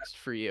what's next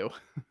for you.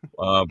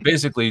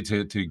 Basically,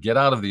 to get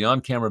out of the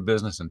on-camera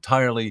business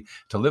entirely,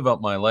 to live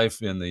out my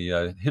life in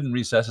the hidden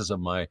recesses of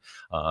my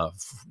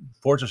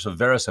fortress of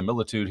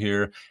verisimilitude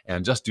here,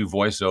 and just do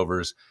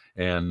voiceovers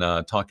and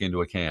talk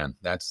into a can.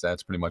 That's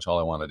pretty much all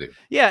I want to do.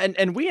 Yeah,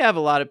 and we have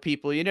a lot of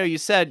people. You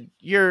said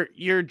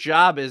your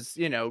job is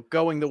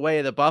going the way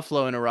of the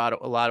buffalo in a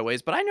lot of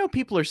ways, but I know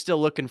people are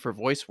still looking for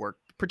voice work,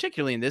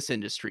 particularly in this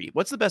industry.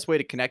 What's the best way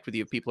to connect with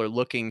you if people are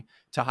looking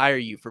to hire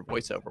you for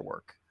voiceover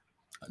work?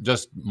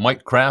 Just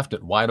Mike Kraft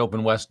at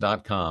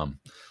wideopenwest.com.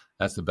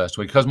 That's the best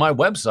way, because my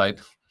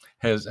website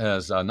has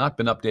not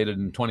been updated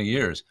in 20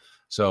 years.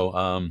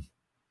 So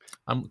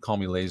call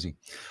me lazy.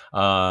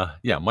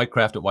 Mike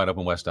Kraft at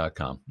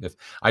wideopenwest.com. If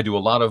I do a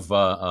lot of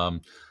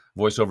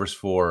voiceovers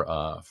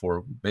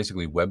for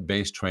basically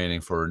web-based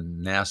training for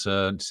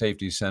NASA,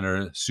 Safety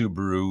Center,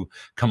 Subaru,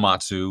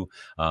 Komatsu,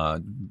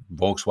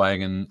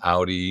 Volkswagen,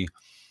 Audi.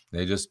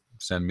 They just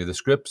send me the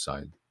scripts.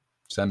 I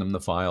send them the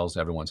files.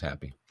 Everyone's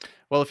happy.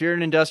 Well, if you're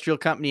an industrial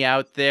company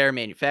out there,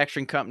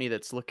 manufacturing company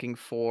that's looking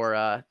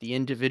for the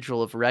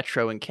individual of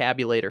retro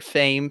encabulator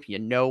fame, you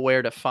know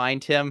where to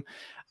find him.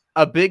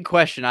 A big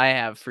question I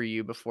have for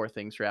you before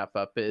things wrap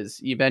up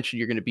is, you mentioned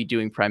you're going to be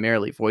doing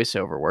primarily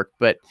voiceover work,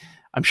 but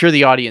I'm sure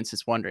the audience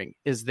is wondering,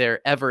 is there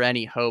ever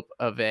any hope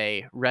of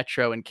a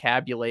Retro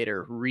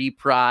Encabulator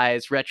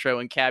reprise,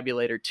 Retro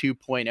Encabulator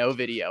 2.0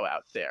 video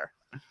out there?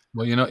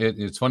 Well,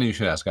 it's funny you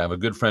should ask. I have a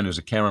good friend who's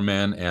a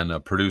cameraman and a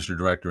producer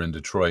director in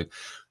Detroit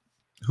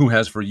who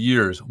has for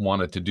years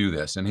wanted to do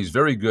this. And he's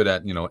very good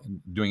at,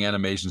 doing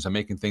animations and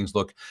making things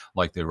look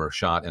like they were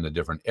shot in a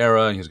different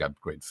era. He's got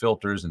great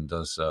filters and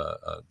does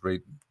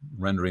great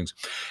renderings.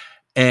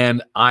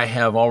 And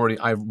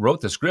I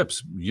wrote the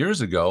scripts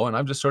years ago, and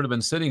I've just sort of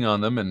been sitting on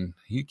them, and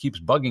he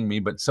keeps bugging me.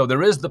 But so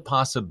there is the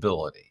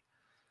possibility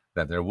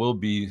that there will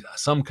be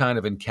some kind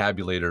of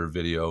encabulator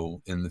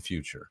video in the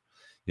future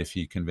if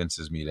he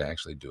convinces me to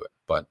actually do it.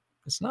 But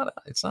it's not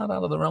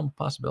out of the realm of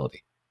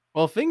possibility.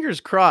 Well, fingers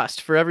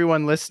crossed for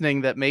everyone listening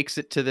that makes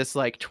it to this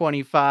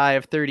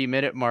 25,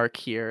 30-minute mark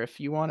here. If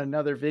you want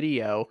another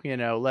video,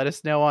 let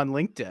us know on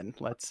LinkedIn.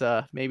 Let's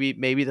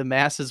maybe the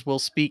masses will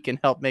speak and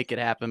help make it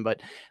happen, but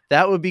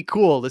that would be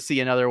cool to see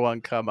another one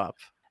come up.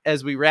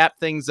 As we wrap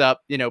things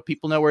up,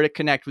 people know where to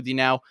connect with you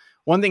now.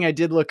 One thing I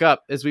did look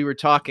up as we were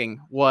talking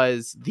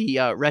was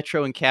the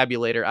Retro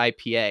Encabulator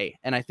IPA,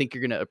 and I think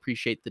you're going to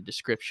appreciate the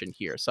description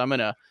here. So I'm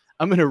going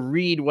to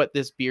read what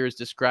this beer is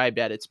described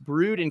at. It's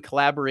brewed in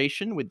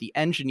collaboration with the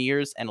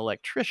engineers and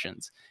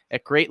electricians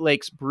at Great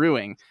Lakes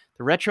Brewing.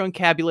 The Retro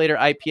Encabulator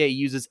IPA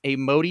uses a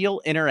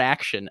modial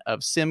interaction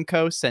of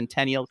Simcoe,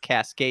 Centennial,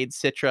 Cascade,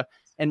 Citra,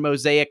 and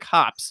Mosaic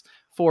hops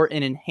for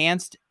an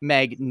enhanced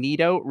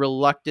magneto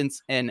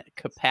reluctance and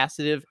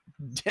capacitive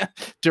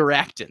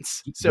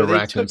duractance. So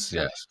Duractance,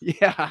 yes.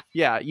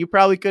 Yeah. You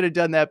probably could have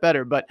done that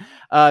better, but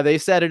they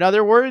said, in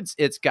other words,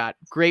 it's got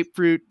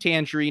grapefruit,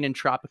 tangerine, and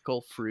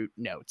tropical fruit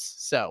notes.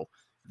 So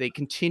they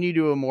continue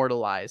to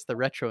immortalize the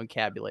Retro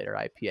Encabulator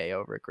IPA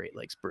over at Great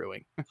Lakes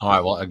Brewing. All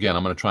right. Well, again,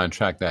 I'm going to try and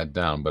track that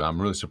down, but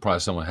I'm really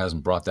surprised someone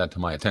hasn't brought that to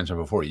my attention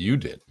before you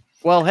did.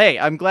 Well, hey,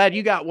 I'm glad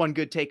you got one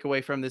good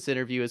takeaway from this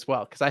interview as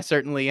well, because I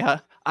certainly I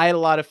had a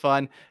lot of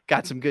fun,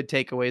 got some good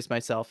takeaways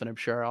myself, and I'm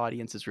sure our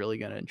audience is really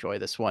going to enjoy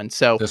this one.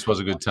 So this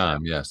was a good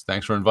time. Yes,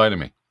 thanks for inviting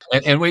me.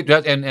 And wait,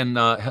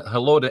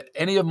 hello to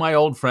any of my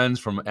old friends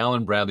from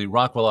Alan Bradley,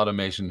 Rockwell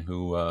Automation,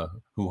 who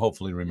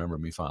hopefully remember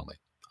me fondly.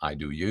 I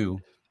do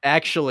you.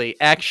 Actually,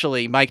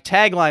 my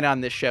tagline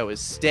on this show is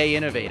 "Stay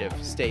innovative,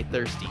 stay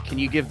thirsty." Can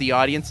you give the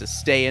audience a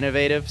 "Stay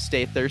innovative,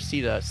 stay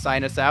thirsty" to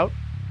sign us out?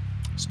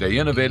 Stay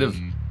innovative.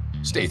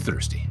 Stay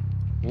thirsty.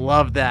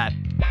 Love that.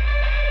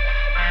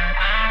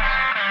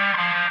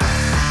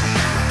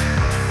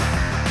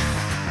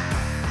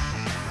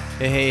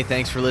 Hey,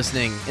 thanks for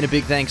listening. And a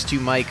big thanks to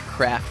Mike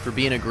Kraft for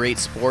being a great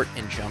sport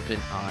and jumping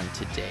on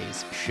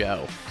today's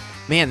show.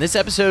 Man, this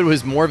episode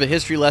was more of a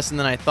history lesson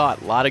than I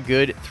thought. A lot of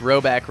good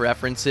throwback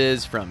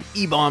references from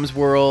E-Bombs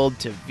World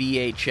to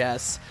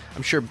VHS.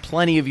 I'm sure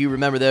plenty of you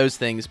remember those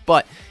things,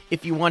 but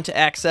if you want to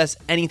access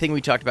anything we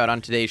talked about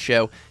on today's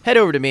show, head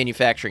over to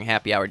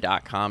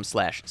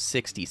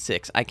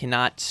manufacturinghappyhour.com/66. I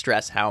cannot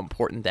stress how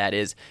important that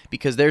is,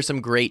 because there's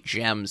some great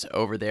gems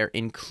over there,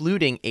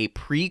 including a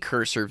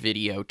precursor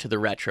video to the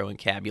Retro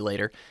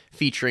Encabulator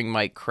featuring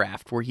Mike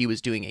Kraft, where he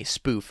was doing a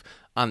spoof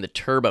on the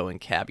Turbo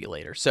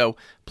Encabulator. So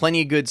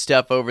plenty of good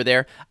stuff over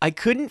there. I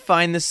couldn't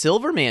find the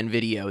Silverman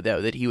video,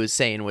 though, that he was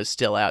saying was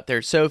still out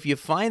there. So if you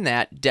find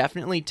that,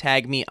 definitely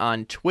tag me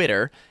on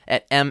Twitter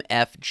at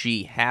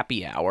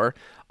MFGHappyHour.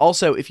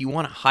 Also, if you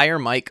want to hire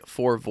Mike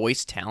for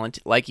voice talent,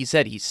 like he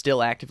said, he's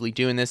still actively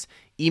doing this,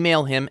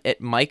 email him at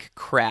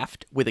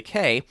MikeKraft with a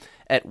K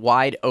at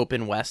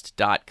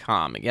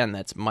wideopenwest.com. Again,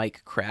 that's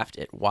Mike Kraft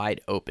at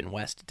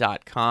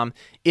wideopenwest.com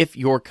if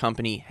your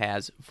company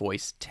has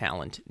voice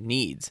talent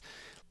needs.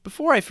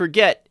 Before I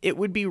forget, it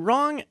would be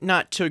wrong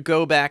not to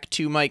go back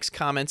to Mike's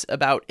comments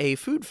about a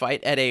food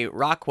fight at a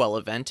Rockwell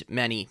event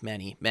many,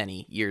 many,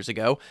 many years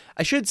ago.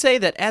 I should say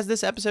that as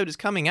this episode is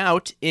coming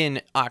out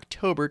in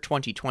October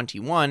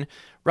 2021,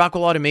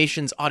 Rockwell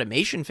Automation's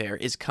Automation Fair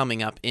is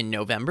coming up in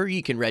November.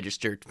 You can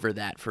register for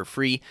that for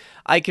free.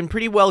 I can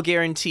pretty well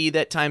guarantee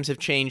that times have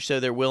changed, so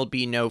there will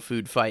be no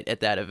food fight at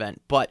that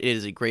event, but it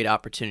is a great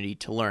opportunity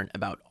to learn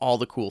about all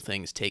the cool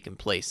things taking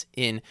place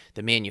in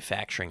the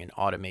manufacturing and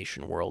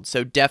automation world.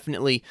 So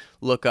definitely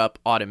look up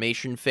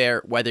Automation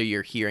Fair, whether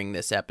you're hearing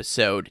this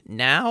episode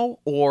now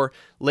or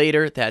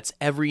later. That's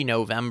every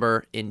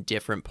November in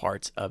different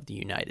parts of the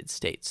United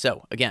States.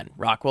 So again,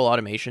 Rockwell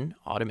Automation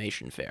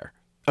Fair.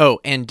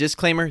 Oh, and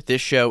disclaimer, this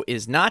show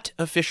is not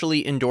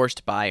officially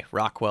endorsed by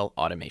Rockwell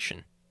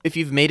Automation. If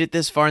you've made it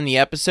this far in the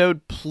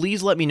episode,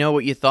 please let me know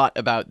what you thought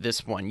about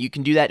this one. You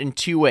can do that in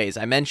two ways.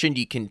 I mentioned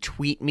you can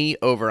tweet me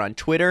over on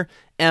Twitter,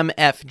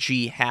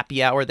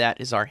 MFGHappyHour, that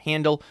is our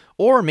handle,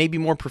 or maybe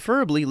more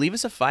preferably, leave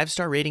us a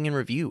 5-star rating and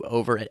review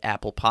over at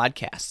Apple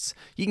Podcasts.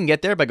 You can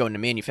get there by going to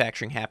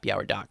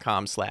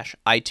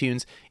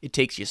manufacturinghappyhour.com/iTunes. It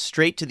takes you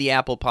straight to the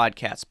Apple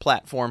Podcasts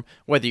platform,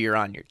 whether you're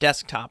on your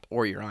desktop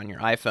or you're on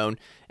your iPhone.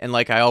 And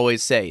like I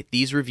always say,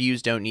 these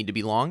reviews don't need to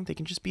be long. They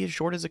can just be as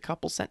short as a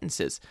couple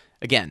sentences.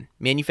 Again,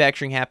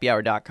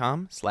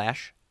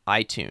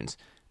 manufacturinghappyhour.com/iTunes.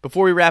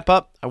 Before we wrap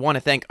up, I want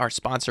to thank our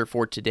sponsor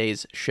for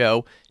today's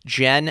show,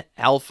 Gen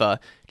Alpha.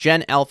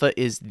 Gen Alpha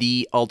is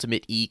the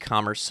ultimate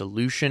e-commerce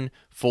solution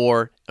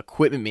for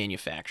equipment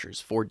manufacturers,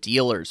 for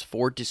dealers,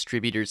 for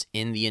distributors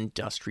in the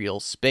industrial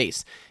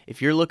space.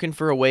 If you're looking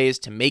for ways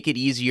to make it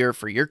easier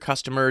for your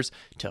customers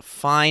to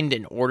find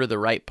and order the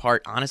right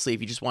part, honestly, if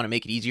you just want to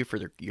make it easier for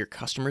your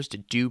customers to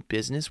do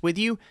business with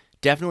you,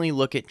 definitely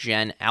look at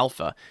Gen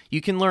Alpha.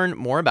 You can learn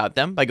more about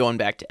them by going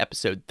back to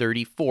episode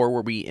 34,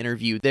 where we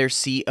interview their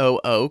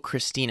COO,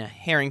 Christina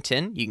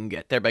Harrington. You can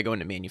get there by going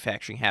to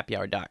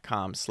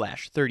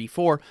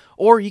manufacturinghappyhour.com/34,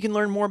 or you can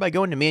learn more by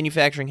going to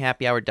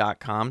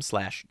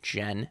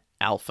manufacturinghappyhour.com/Gen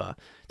Alpha.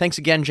 Thanks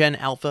again, Gen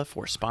Alpha,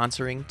 for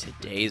sponsoring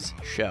today's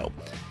show.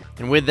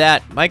 And with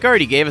that, Mike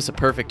already gave us a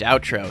perfect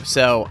outro,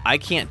 so I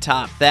can't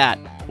top that.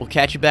 We'll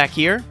catch you back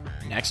here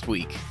next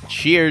week.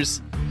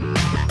 Cheers!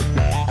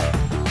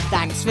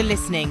 Thanks for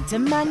listening to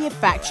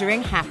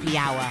Manufacturing Happy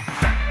Hour,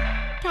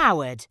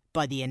 powered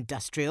by the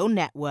Industrial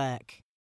Network.